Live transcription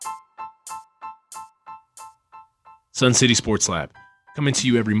Sun City Sports Lab, coming to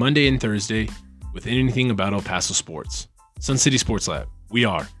you every Monday and Thursday with anything about El Paso sports. Sun City Sports Lab, we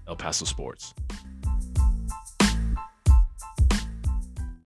are El Paso Sports.